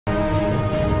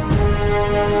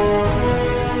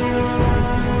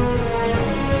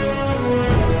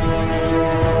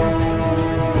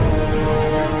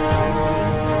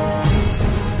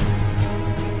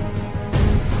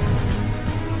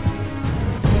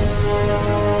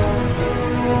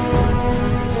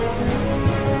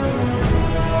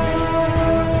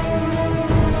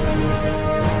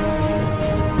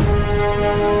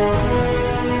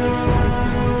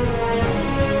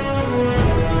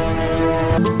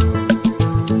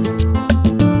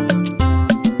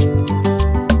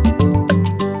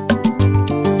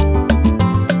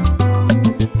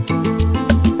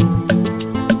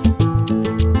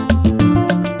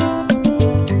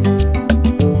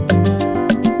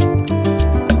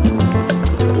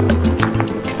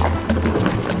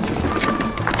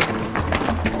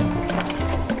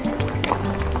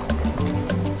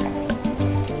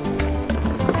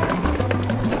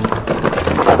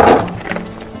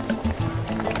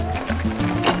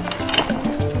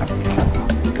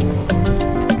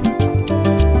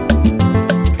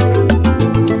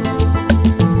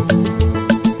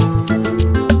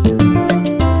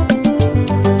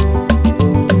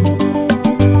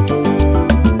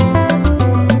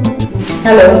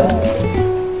Hello.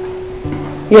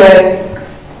 Yes.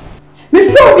 Me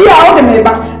feel be out the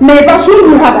meba soon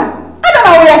you had. I don't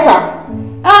know where sir.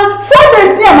 4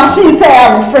 days near machine say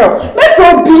I'm frail. Me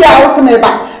feel be out the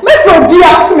meba. Me feel be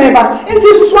out the meba. Into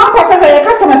swamp person where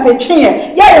customer say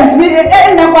change. Yeah, and me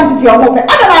any quantity of open.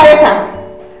 I don't know where sir.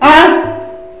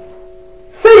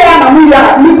 Say ya na we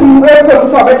are me go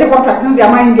so better contract in their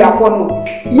mind their phone.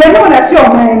 You know that your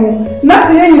mind. Na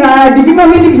say you na the bima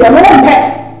me be no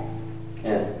pet.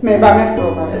 Meba me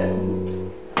feel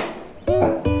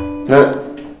na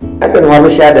I don't want to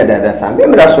share that some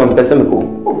me that some person go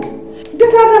the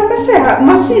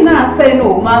machine say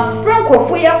no my friend ko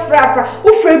for ya fra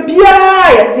wo fra bia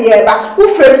yes yeba wo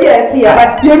fra bia yes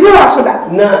yeba you know asoda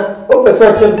na o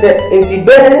person chem say enti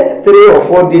be 3 or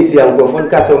 4 days ya go phone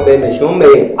ka so be machine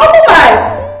me oh my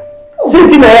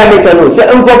sinti na ya make no say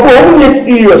go for o me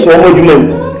serious o mo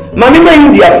dwuma mami na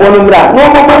India phone mra no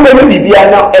mo me bibia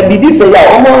na e bibi say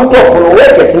ya o mo nko phone we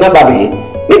kese na babe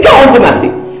me ka on timasi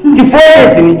ti 4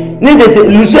 days ni je say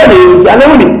luso ana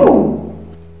woni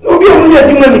obi o mu ya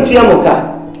dwuma mi tia moka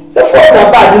se for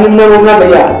na bad ni na mo na me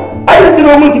ya ayi ti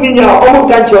no mo ti mi nya o mo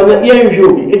ka chi o ye nhwe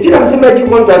obi eti na se magic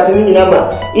contract ni nyina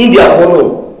ma India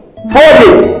phone 4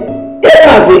 days e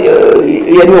na say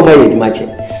ye no ma ye di mache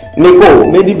me go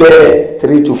maybe be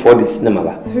 3 to 4 days na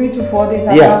maba 3 to 4 days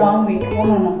after 1 week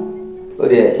no o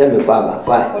de se me kwa ba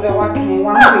why o de working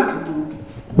 1 week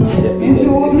into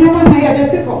me na ya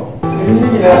just for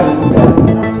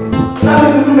na me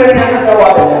me na sa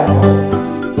wa ba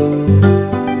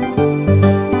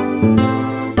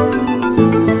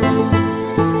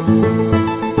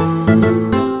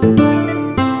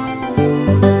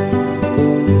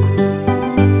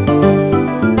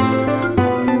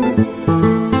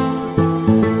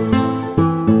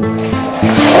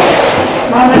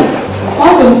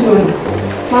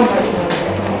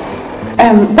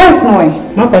boys no way.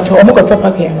 Mama, I'm going to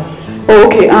talk here. Oh,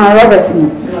 okay. Robert's no.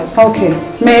 Okay.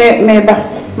 Me ba.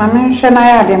 Mama, shana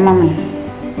ya de mama.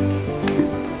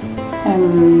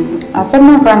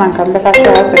 Asema bana kan beka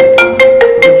share.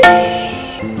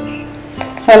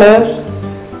 Hello.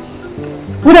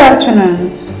 Good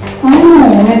afternoon.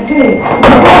 Oh, merci.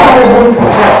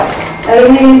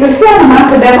 It's the same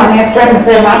master them and your friend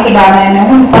say master bana and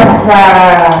who fa.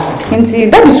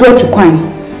 Inti that is what you coin.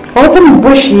 Also, my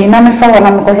bushy, na me fa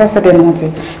wala me ko said no nti.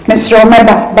 Mr.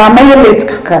 Omeba, ba me late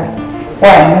kaka.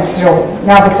 Why, Mr.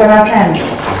 Now the turn trend.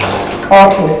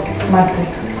 Okay, Mati.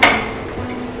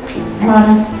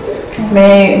 Man,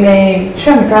 me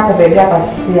try me kaka baby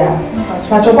abasia.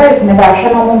 So I boys ne ba hwe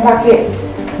na mo pake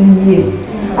niye.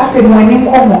 Afi mo ni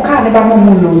ko mo ka ne ba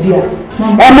mo lo dia.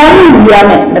 E ma ni dia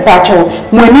me pa cho.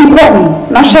 Mo ni ko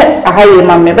na hwe ahaye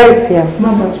ma me ba sia.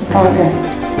 Okay.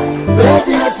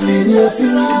 Efiri nea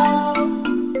Efiri,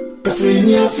 Efiri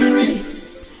nea Efiri,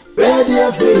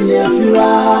 Efiri nea Efiri,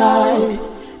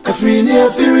 Efiri nea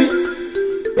Efiri,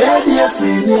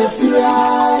 Efiri nea Efiri,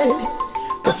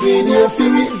 Efiri nea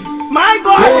Efiri. My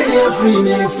God, Efiri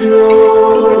nea Efiri.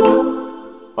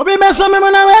 Obi meso me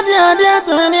mona wedi ade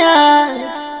to ni ai.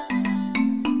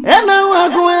 Ena wa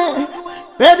kuwe,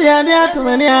 wedi ade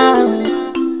to ni ai.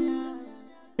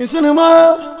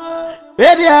 Isunumo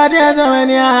Bedi adia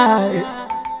zamania,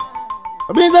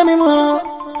 obinza mimu.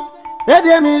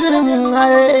 Bedi amizuri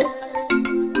mungae.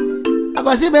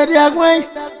 Akwasi bedi agwai,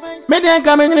 bedi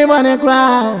akamini bwane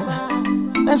kura.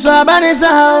 Enso abani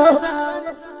sao.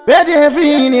 Bedi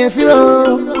Efiri nea Efiri.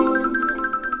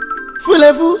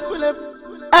 Fulefu,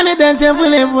 ani dente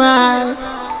fulefu ai.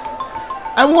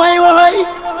 Amwai wahai,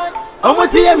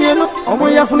 omuti ya mienu, omu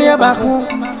ya funu ya baku,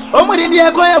 omu didi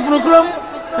ya kwa ya funu krom.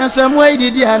 Na samway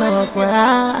didi ana kwa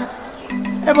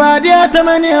e ba dia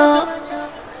tamani ho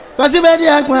kwasi be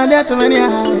dia kwa dia tamani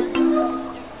ha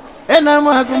e na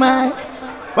mo akuma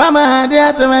wa ma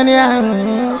dia tamani ha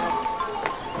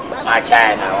ma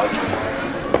chana o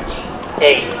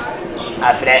hey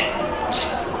afre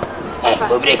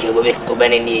go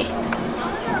bene ni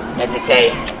e te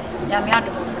say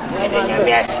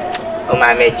nyamias o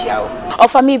ma me chiao o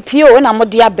fa mi pie o na mo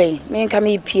dia ben me nka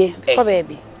me pie ko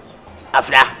baby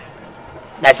afra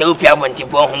na se upia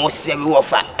montipo ho se bi wo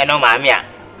fa eno maame a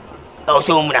o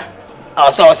so muna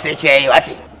o so se che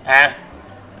ati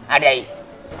adai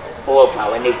o fa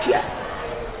wona tia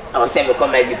o se me ko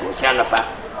Mexico chana no fa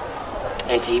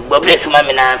enti bo break ma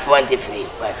me na 43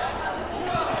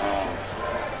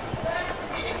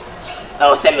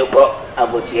 o se me ko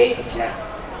abotie chana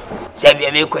se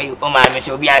bi me ko o maame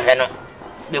so bi ahwe no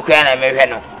bi ko na me hwe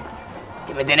no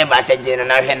me didn't message in and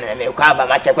I will come by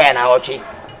my check when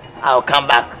I'll come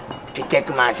back to take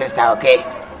my sister, okay?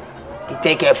 To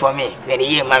take care for me when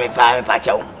you, mommy, father,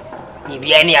 pacho.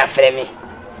 bibia ni afre me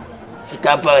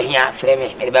sika pa ohia afre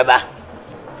me me baba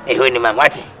eho ni ma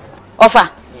what Ofa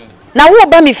na wo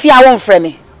ba me fi a won frɛ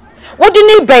me wo di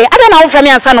ni bai ada na wo frɛ me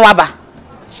ansa na waba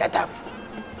shut up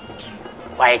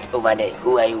quiet over there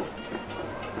who are you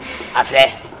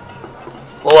afre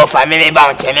wo fa me ba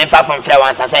on che me fa from frɛ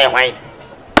wan sasa e hwan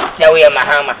se wo ye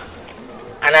mahama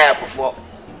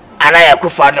ana ya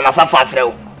KUFFOUR no ma fa frɛ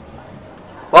wo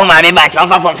wo ma me ba che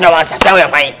fa from frɛ wan sasa we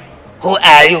hwan who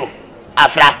are you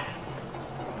afra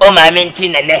o ma me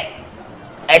nti nene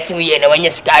asi wo ye na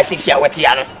wanya sika asifia wote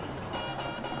ya no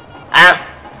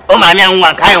o ma me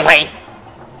anwan kan hwan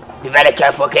be very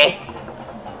careful okay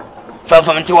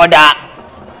from to order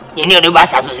you need to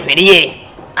pass as we dey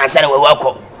answer we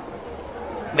work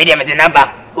media me the number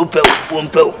upe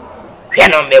hwe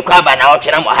no me kwa ba na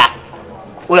otwe na mo ha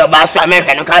wo ba so me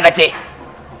hwe no ka bete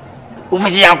wo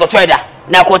fisi yan ko toida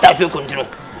na ko ta fi kuntunu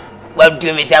wa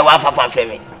do me say wa fa fan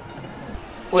me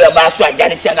wo ba so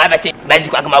ajane se ga bete bazi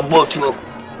kwa kama botu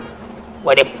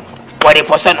wo de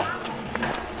posono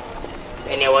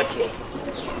ene wote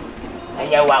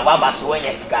anya wa ba so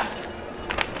wonya sika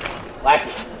wati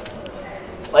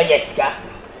wonya sika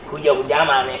kuja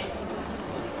mame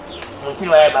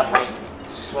mutino ya ba fine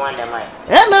swanda mai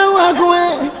ena wa kuwe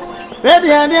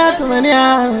bedi adia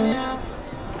tumania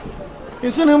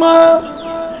isunimo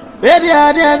bedi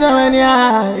adia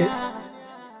tumania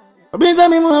obinza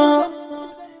mimo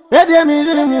bedi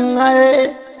amizunimu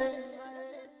aye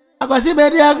akwasi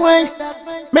bedi agwe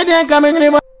bedi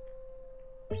ankamenyini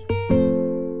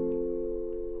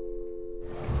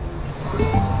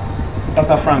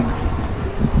Pastor Frank,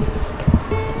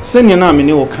 send na me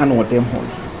ne wo kan wo dem ho.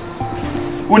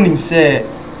 Wonim se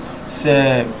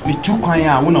me tu kwan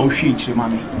a wo na wo hwe ikire ma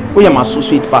me. Wo ye ma so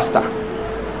sweet pastor.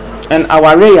 And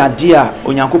our rare dear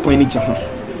Onyankopon ani je ho.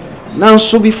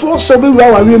 Nanso before so be we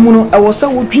our mu no e wo se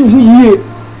wo twi hu yie.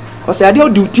 Cause ade o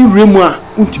duty remu a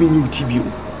untimi nyi uti bio.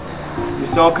 You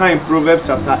saw kind Proverbs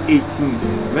chapter 18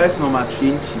 verse number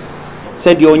 20.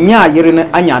 Said the onya ayere ne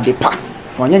anya de pa.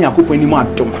 Onya Nyankopon ani mu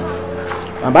adom.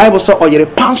 The Bible says oyere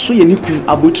panso ye niku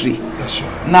abotri.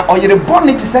 Na oyere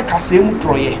bonnet se kasem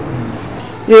proye.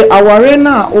 Ye aware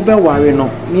na obeware no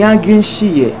ni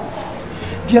agenshi ye.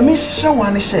 Dia me sha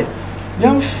wane she.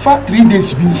 Yam fa 3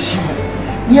 days bi nshi ho.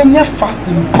 Ni anya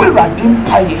fasting bo radim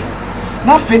paye.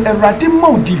 Na fe radim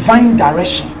ma divine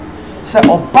direction. Se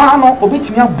oba no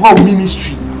obetimi abo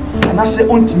ministry. Na se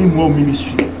ontimi mo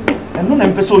ministry. Eno na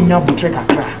mpese onya botre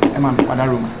kakra e ma me kwada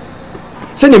Roma.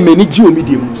 Se ne mani ji o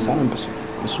medium sa na mpese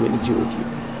so any jodi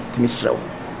timi sraw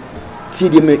ti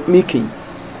de make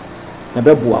na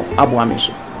beboa aboa me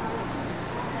so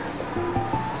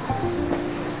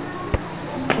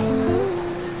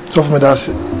me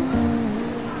dasi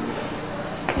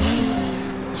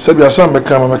sabi asam be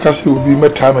kama me kasi obi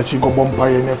meta ma chi ko bompa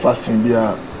ye ne fasting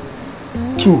bia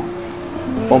 2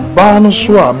 oba no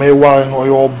so a me wa no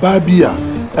yo oba bia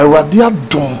Awurade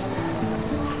adom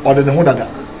ode ne ho dada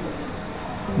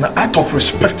na out of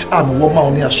respect am woman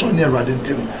on here so near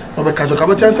Radintin no be kazo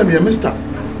kabati answer me mister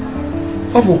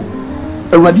safo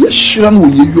Awurade hira no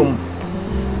ye yom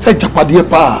say japade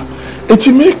pa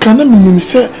eti me kan na minim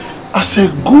say as a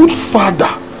good father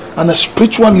and a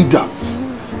spiritual leader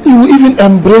he will even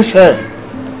embrace her.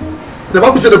 The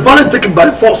Bible said the violent taken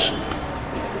by force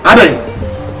adai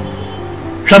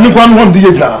hwami kwan ho ndi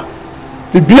yejira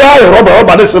bibia e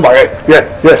roba ne se ba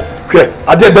hwe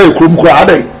ade ba e krom kura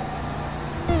adai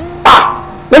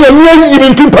let me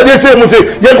even think pade say mo say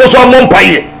yen ko so amon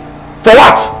paye for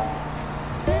what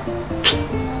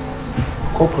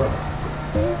kopra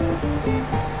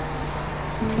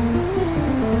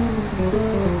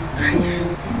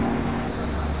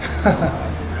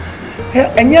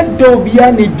enya do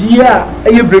bia ne bia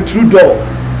eye breakthrough door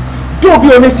do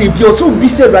bia on say bia so bi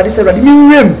say Awurade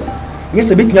mi rem nye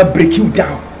se betia break you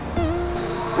down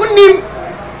unim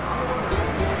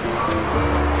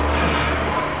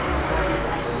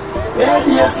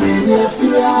Efiri nea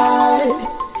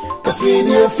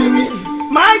Efiri.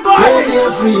 My God.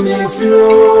 Efiri nea Efiri.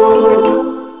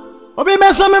 Obi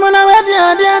meso me na wedi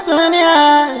ade to ni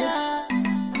ai.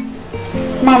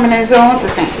 Mama na zo on to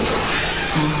say.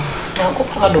 Ko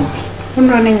pardon.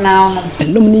 Unro ni na ono.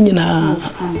 Elum ni nyina.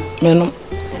 Menom.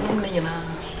 Elum ni nyina.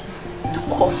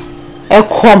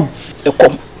 Ekom.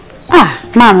 Ah,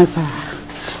 mama pa.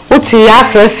 Oti ya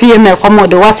afra fie me kom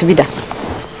de what bi da.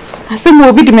 Asem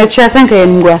obi di mechi asenka ya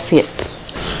nguase.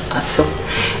 Aso.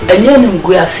 Enye ni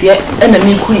nguase na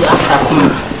mi ku ya afra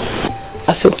kom.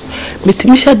 Aso.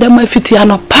 Metimisha dama fiti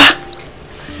anopa.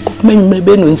 Menme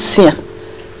be no nsia.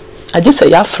 Aje se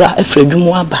ya afra efra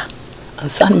dwumu aba.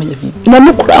 Ansan menye bi. Na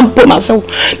mu kura mpo na so.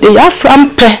 De ya afra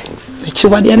mpe. Mechi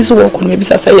wade ani so wo ko no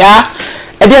bisa say ya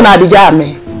e de na adija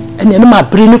ame ene no ma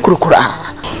bri ni kurukura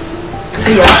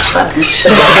say ya fa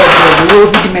wo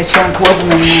bi di mechi anko wo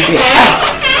me ni be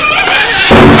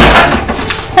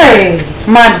hey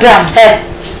madam e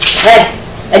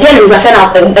de ni bisa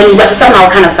na ni bisa na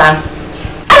kana sa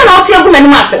ana na oti aguma ni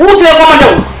ma se wo ti e komodo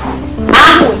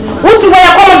wo ti wo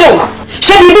ya komodo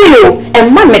she bi yo e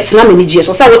ma metina me ni je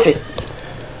so say wo ti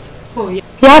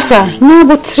ya fa ni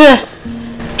botre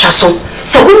chaso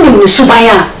se woni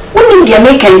subaya woni dia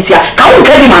make ntia ka wo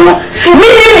ka bi ma no mi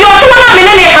ni bi o to na me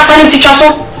ne ka sa nti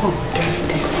chaso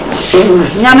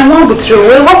nyana mo botre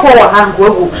we wo ko wa han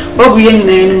ko ogu ye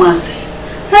nyina ni ma se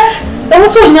e wo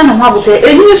so nyana mo botre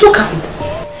enyi so ka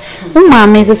ho ma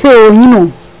me se onyi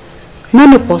no na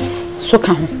ne pos so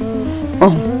ka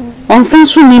ho on san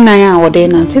su ni na ya ode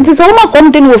na nti se wo ma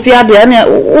kom de no fi ade na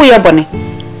wo ye bone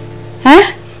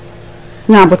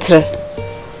na botre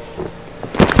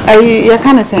ai ya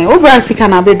kana say o bra sika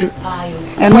na bedu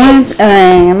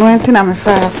eno enti na me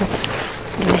fa ase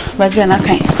ba je na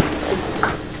kan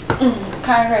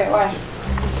right why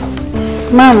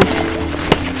mama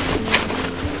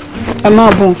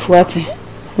ama bon fuate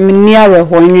minni awe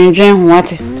ho nwenwen ho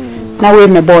ate na we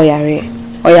me boy yare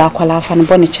o ya akwala afa no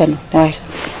boni che no dai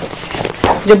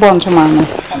je bon to ma no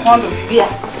hondo bia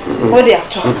o de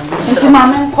ato enti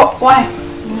mama ko why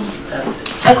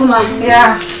Akuma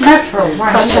yeah metro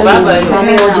baba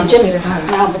mama o di jemi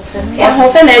na botre e ho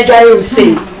fe na edware o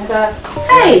sei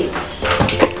hey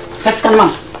first come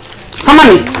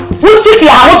me wuti fi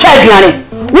ha wo to aduane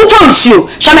wo to nsuo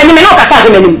shama ni me na okasa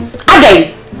ademanim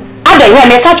adai he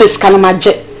me ka to sika na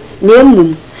maje na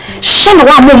emum shama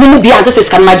wa mo mu bia ante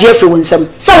sika na maje afri wonsam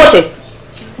so wote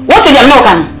dem na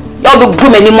okan ya obi gu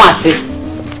mani mu ase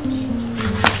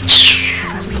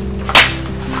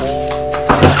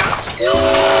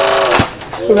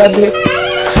Radle.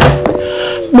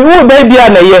 Me wo be bia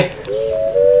na ye.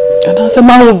 Ana se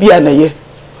ma wo bia na ye.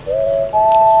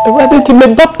 Radle ti me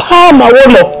ba pa ma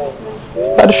wo no.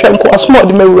 Ba de hwenko asmo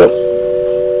de me wura.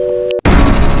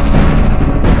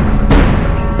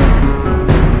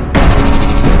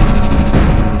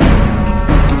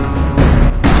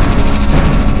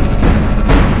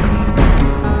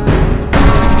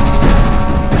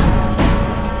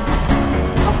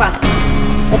 Ofa.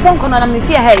 Oponko na me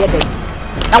fie ha ye dey.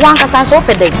 Na wan kasa so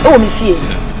pede e wo me fie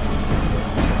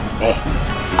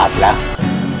afla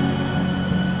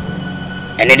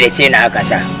ene de se na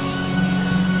akasa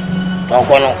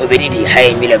tonko no obedidi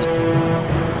hai milam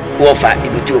wo fa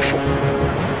ibutufo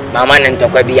mama ne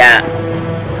ntokwa bia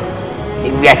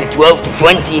bia se 12 to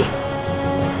 20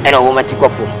 ene wo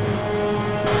matikopo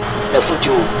na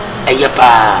futu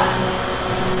ayepa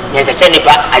nyense chene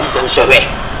pa ajiso nsowe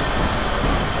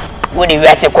wo ni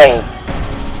wiase kwan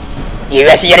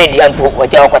Yes, you ready to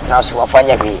what you got now, so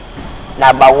Fanya be.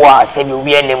 Na bawa, save you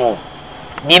be any more.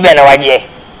 Diben a waje.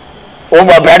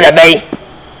 Over brother bay,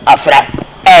 afra,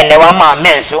 and the one man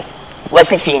menso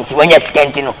was a fiend when you're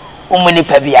scantino, umani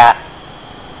pabia.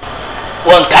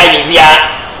 One kind via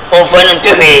over and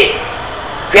to me.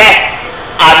 Crack,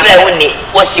 I play with me,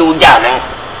 what's you down?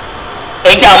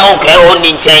 A jam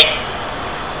only chain.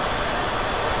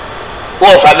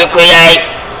 Wolf, I be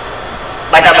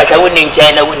but I wouldn't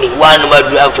China winning one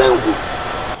murder of Fangu.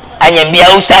 And you be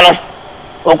outside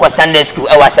of Sunday school,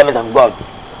 our servants of God.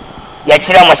 Yet,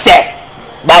 I must say,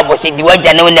 Bob was in the word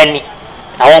genuine.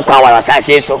 I won't call us, I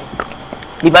say so.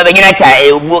 If I begin at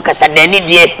a work as a dandy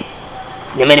dear,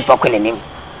 the many pocket in him.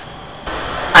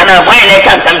 And I'll find there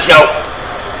comes some show.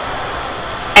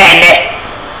 And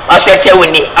I'll stretch you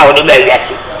with me out of the very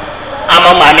I'm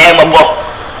on my name of walk.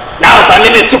 Now, if I'm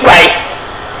able to cry,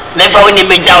 never when you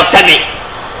be jail Sunday.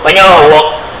 When you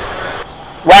walk,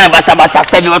 one of us about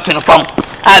 7 to the phone.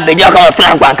 I'll be joking with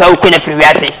Frank and go couldn't free.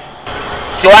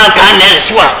 So I can't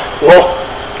answer. Oh,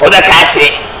 for the castle,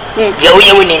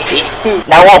 you winning tea.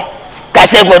 Now,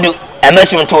 Castle go do a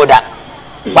mission to that.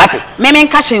 What? Memen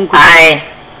cashing. Aye.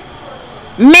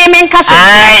 Memen cashing.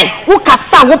 Aye. Who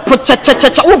cassa will put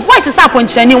who voices up on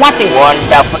Chenny? What is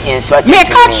wonderful insult? Make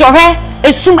catch your hair.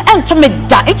 Assume and to me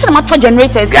that it's not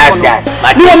generators. Yes,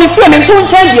 but you want me fear me to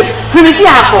change you. You will be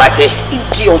happy. What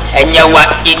idiot. And you are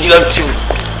idiot too.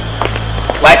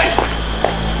 What?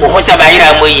 Who's a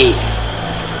Bayra Moye?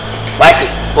 What?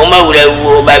 Oma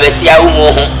will by the Sia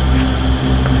Umo.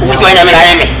 Who's when I'm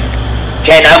in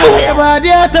Can I move? About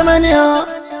the Atamania?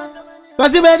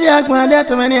 Was it better?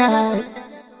 Atamania?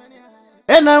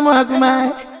 And I'm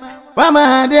Wakumai.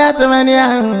 Mama, the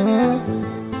Atamania.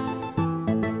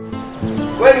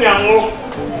 When you move,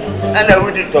 and I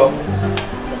would it all.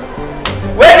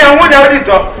 When I would have it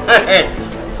all,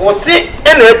 or see,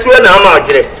 and a 2 and a half.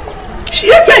 She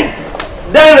again.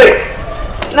 Derek.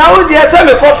 Now the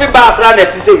same coffee bar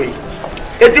planet is away.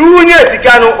 If you win yes, you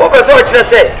can over so much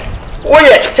say. Oh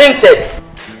yeah, tinted.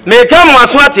 Me come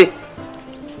was what it.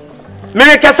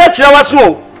 Me cassette was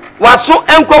so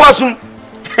enko wasum.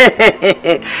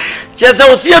 Chesa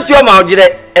o see to ma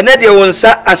ogire ene de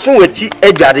wonsa aso wachi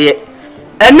adware.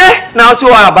 Ene na so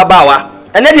wa babawa.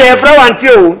 Ene de efra wante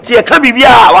o ti e ka bibia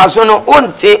a waso no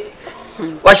onte.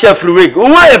 Wa sha fluwig. Wo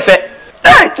wa efe.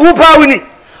 Wo pa wini.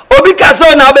 Obi ka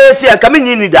so na obeyesi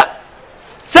akaminyi ni da.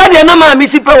 Se de na ma mi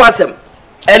si pe wasem.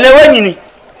 Ene wanyini.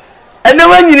 Ene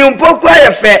wanyini mpoku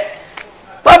ayefe.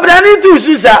 Pabrani tu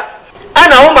susa.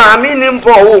 Ana wo ma mi ni mpo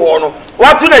wo no.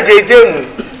 Watu na jejemu.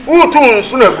 Utu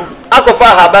nsunabu akofa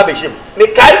haba behim me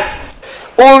kai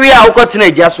o wi a ukotena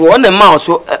agiaso o na ma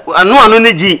so anu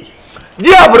ne gi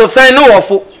abrosan ne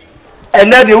wofo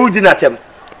ena de wudi natem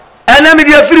ena me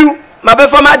de afiriu ma be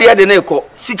fama de ne ko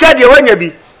sika de wanya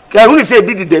bi ka hu se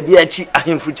bi de bi achi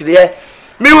ahemfukyire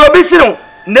me wo bi siru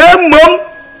na mmom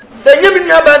se yemi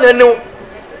nyaba na ne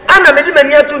ana me di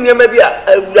mani atu niam bi a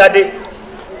awurade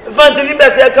fantili be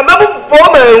se ka mabu bo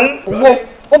ma hu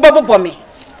wo babu bo me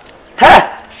ha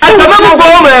akaminko bo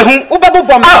ma hu wo babu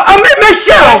bo me me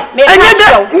share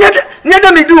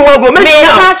nyeda me du ho go me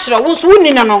share me ka kire wo so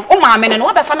woni no o ma me no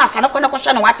wo be fa na fa na kwana ko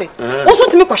hye no wate wo so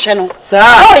timi ko hye no sir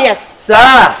oh yes sir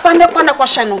fa na kwana ko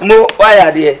hye no mo why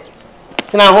ade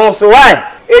tena ho so why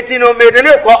eti no me de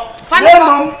ne ko fa na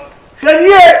ko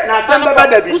hweye na san baba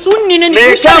dabi wo so woni no ni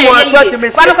me ka mo so ti me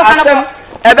fa na ko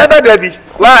e baba dabi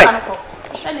why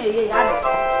hye na ye ya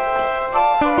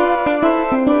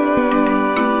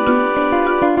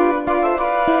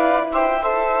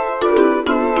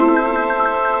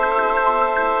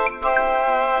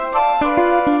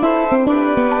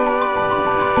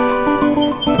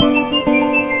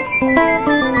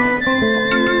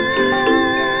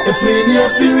Efiri nea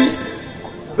Efiri,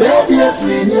 ready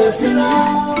Efiri nea Efiri.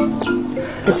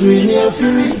 Efiri nea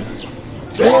Efiri,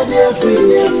 ready Efiri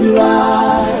nea Efiri.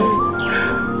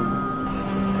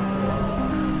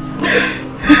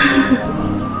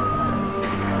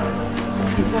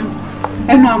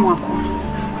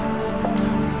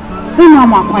 enu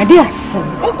amako ade asem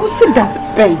ekusi da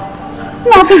ben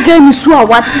na be je ni su a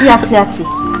wate ate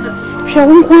hwe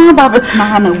wo nko ba betena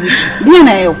ha na wu bi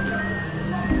na yo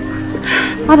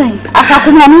adai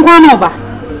afakuma nkwa na oba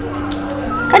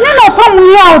kanya na pam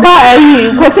ya oba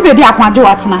ayi kwesi be di akwaje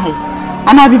watena ha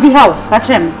ana bibi ha o ka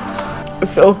chem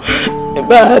so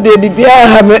ba de bibia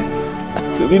ha me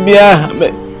so bibia ha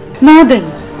me na de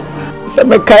se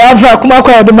me kaya fa kuma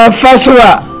kwa de ma fa so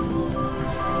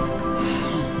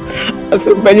a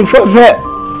so bani fo se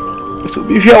so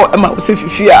bi hwe o ma wo se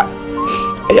fifi a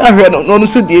ya hwe no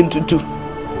so die ntutu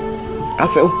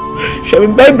aso hwe me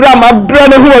ba bra ma bra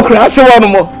ne ho kura ase wo no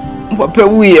mo papa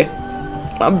wuye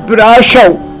ma bra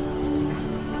show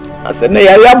ase ne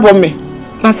ya bo me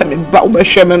na se me ba wo be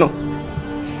hwe me no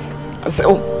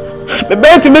aso me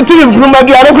be ti me tu improve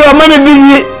du are kura ma me bi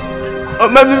yi o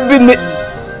ma bi ni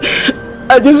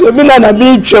I just want na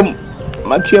be twem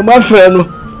matie ma frɛ no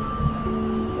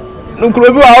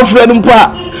nkuro bi wa frɛ no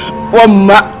mpa wo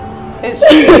ma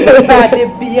esu ba de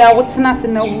bia wotena se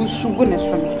na wusugu ne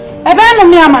so me ebe no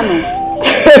me ama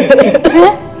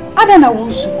no ada na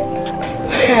wusu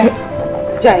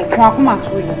jai kwa kuma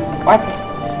tuyi wate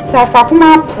sa fa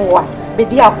kuma poa be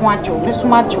di akwa ajo me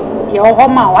suma ajo ye ho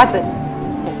ma wate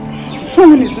so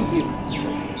ni su bi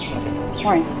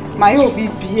wai ma yo bi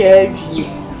bia wi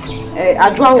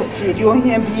adwa wo fie di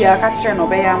ohia bia ka kire no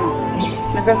be ya ma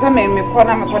me pese me ko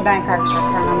na me ko dan ka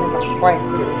na me ba wai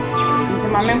nti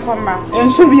ma me ko ma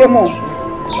ensu bi mo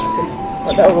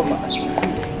ada ho ma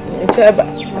Cheba.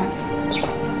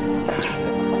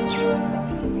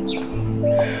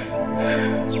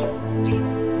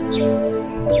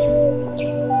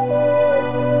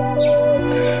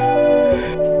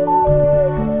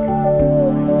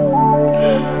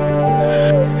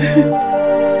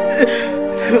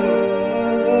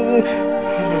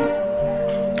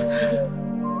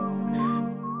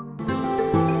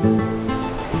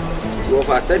 So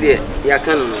far said ya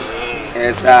kan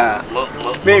esa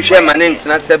me hwe mane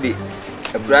ntena sabi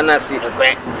abrana si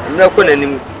mna ko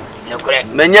nanim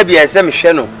manya bia se me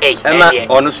hwe no ema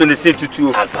ono so ne se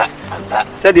tutu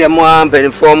said ya mo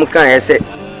ambani form kan ese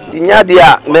tinya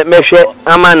dia me hwe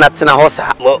ama na tena ho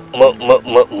sa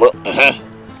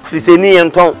fiseni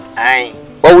yenton ai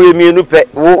wo mienu pe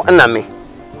wo aname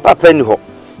papa ni ho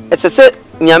ese se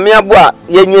nyame abo a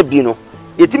yenya bi no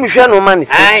yetimi hwe no ma ne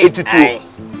se etutu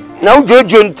na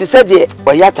ujojo nti se de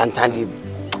oya tantande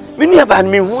minu ya ba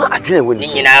me hu adwene woni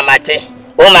nyina mate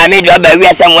o ma me do ba wi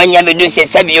asem wanya me do se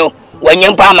sabio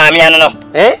wanya mpa ma me no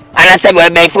ana se be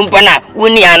be fumpa na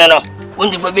woni ano no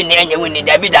wonti fo bi ne anya woni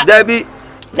da bi da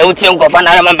na wuti nkofa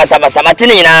na ma basa basa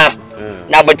matini nyina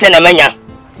na bote na manya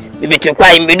bibitu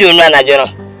kwa imbedu no anajo no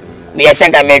me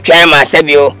yesanga me twan ma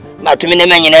sabio matumi ne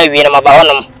manya na wi na maba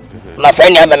honom ma fa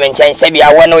ni aba me nchen sabia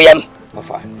wono yam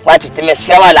wati me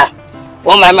sewala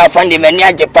o ma ma fa ndi me ni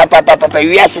age papa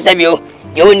wi asabio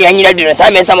ye woni anyira du no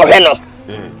sa me samo hwe no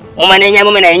mo ma ne nya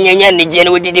mo na nya ni je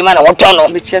no didi ma na woto no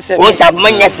o sa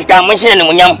manya sika mo hye ne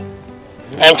mo nyam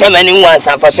ntwa ma ni nwa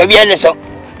sa fa so bia ne so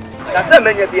kata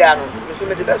menya bia no so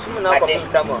me de ba sum na ko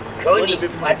tamo oni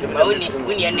wati ma oni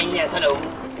ene nya sa na o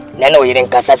na na o yire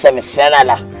nkasa se me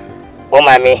senala o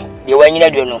ma me de wanyira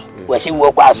du no wasi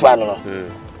wo kwa aso ano no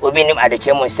obi nim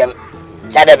adeche mo nsem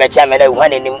sada be cha me da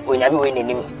hwane nim onyame we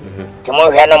nim te mo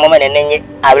hwe no mo ma ne nye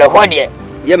awle ho de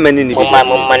ye mani ni mo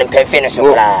ma ne pefe ne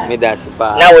so kra me da se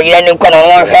pa na wo yire ni nkwa no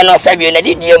wo hwe no sabio na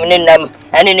didi am ne nam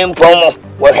ane ne mpom mo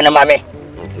wo hwe na ma me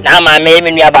na ma me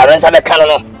me nua baron sa be kan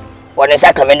no wo ne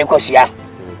sa kamani kosua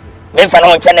me fa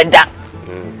no nche ne da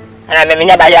ana me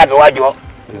nya ba ya be wadwo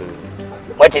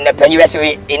wati na panyi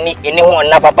wese ini ho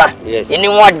na papa ini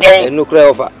ho den enu kra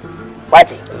ofa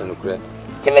wati enu kra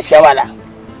ti me sewala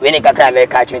we ni kakra me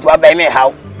ka twa ba me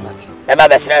haw mati na ba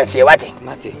besra fie wati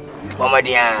mati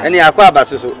bomadia eni akwa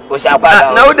abasoso o sha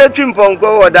akwa na wo de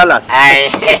twimponko wo Dallas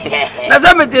ai na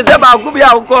se me te se ba ku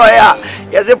bia wo ko ya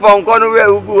ye se ponko no we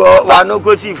ugu wa no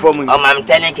ko si fom o mam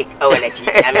teneke o wala chi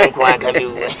amenko aka bi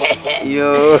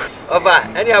yo oba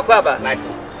eni akwa aba mati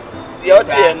yo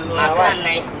tie no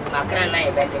makran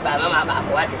nai bete ba mama ba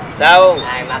ko wati sao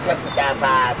ai makra fita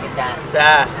ba fita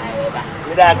sa ai ba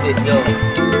mida se yo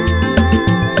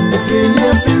Efiri nea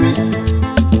Efiri,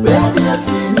 ready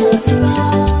Efiri nea Efiri.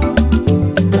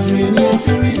 Efiri nea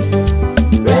Efiri,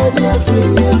 ready Efiri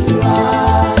nea Efiri.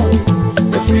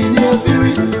 Efiri nea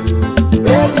Efiri,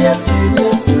 ready Efiri nea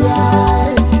Efiri.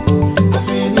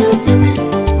 Efiri nea Efiri,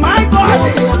 my God,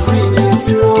 ready Efiri nea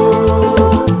Efiri.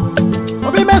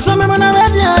 Obi me so me na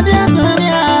ready adi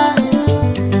atania.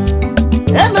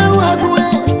 Ena wa kuwe,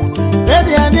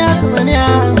 ready adi atania.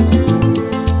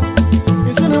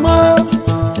 Isunumo.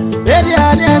 Ready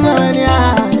adi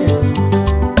atania.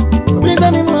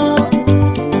 Obiza mi mo.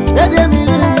 Ready mi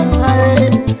ni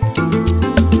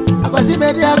akwasi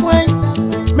ready akwen.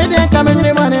 Me dey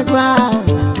kameni money cry.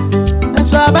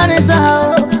 That's why bani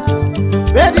sa.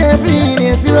 Ready Efiri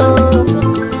nea Efiri.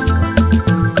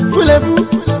 Fulefu.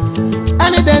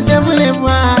 Ani dente fulefu.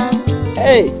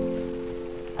 Hey.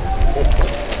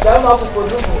 Kama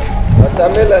kupodumu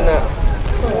watamela na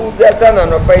uja sana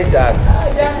no paida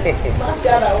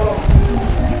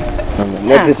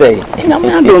neti say Ina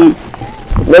mando.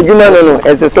 Najuma no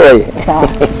ese soye Sa.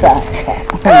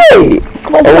 hey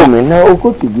oh me na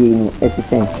okotu gi ni ese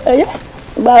say Eh.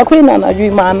 Ba ko ina na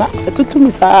ju mana.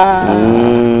 Tutumi sa.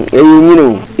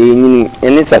 Enyini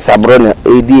eni sasabro na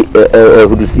edi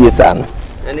hudusie sa no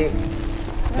ani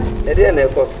ede na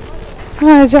ekoso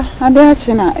Aja, ade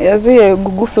achi na yaze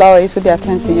gugu flower iso de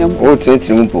attention yam. o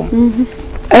tenti mpo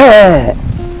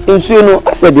nsuo no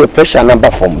asa de pressure na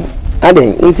ba form ade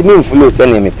ntimi mfulo se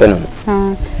na me pe no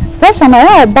Pressure na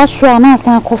ya ba sho na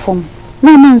asan akofom.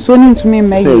 Na ma nsuo ni ntumi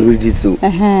mmayi. regiso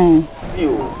yo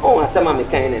o asama me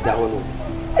kan na da ho no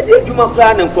ade djuma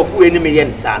kra na nkofu eni me ye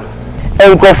nsa no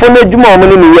nkofu na djuma o mo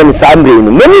ni me ye nsa mbre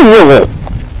no mani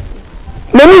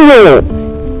ye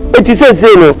eti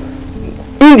se no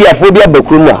India phobia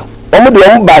bakrum a omo de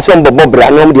omo ba so mbobo bra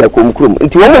na omo de akomkrum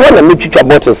nti omo ho na metwitwa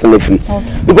bottles na free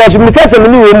because me kase me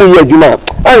ni we mu ye adwuma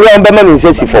an ya mba ma ni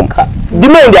nsesi fom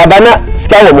demand abana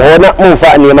ska wo ho na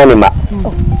mfa niema ne ma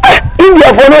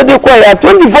India for no de kwa ya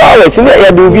 24 hours ni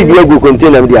ya do bi agu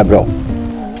container de abra me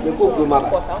ko ko ma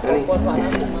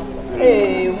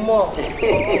mo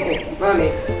mami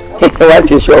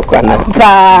wachi shoko na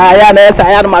Ba ya na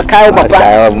esa ya ma kai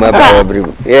papa ma ba bri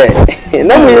yes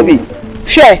na mo ye bi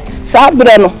hwe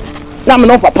sabre no na me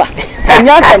no papa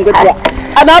anya sam gotua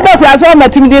ana ba kwa so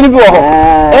matim de ni bi wo ho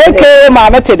eke ma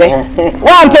mete de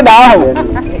wa ante da ho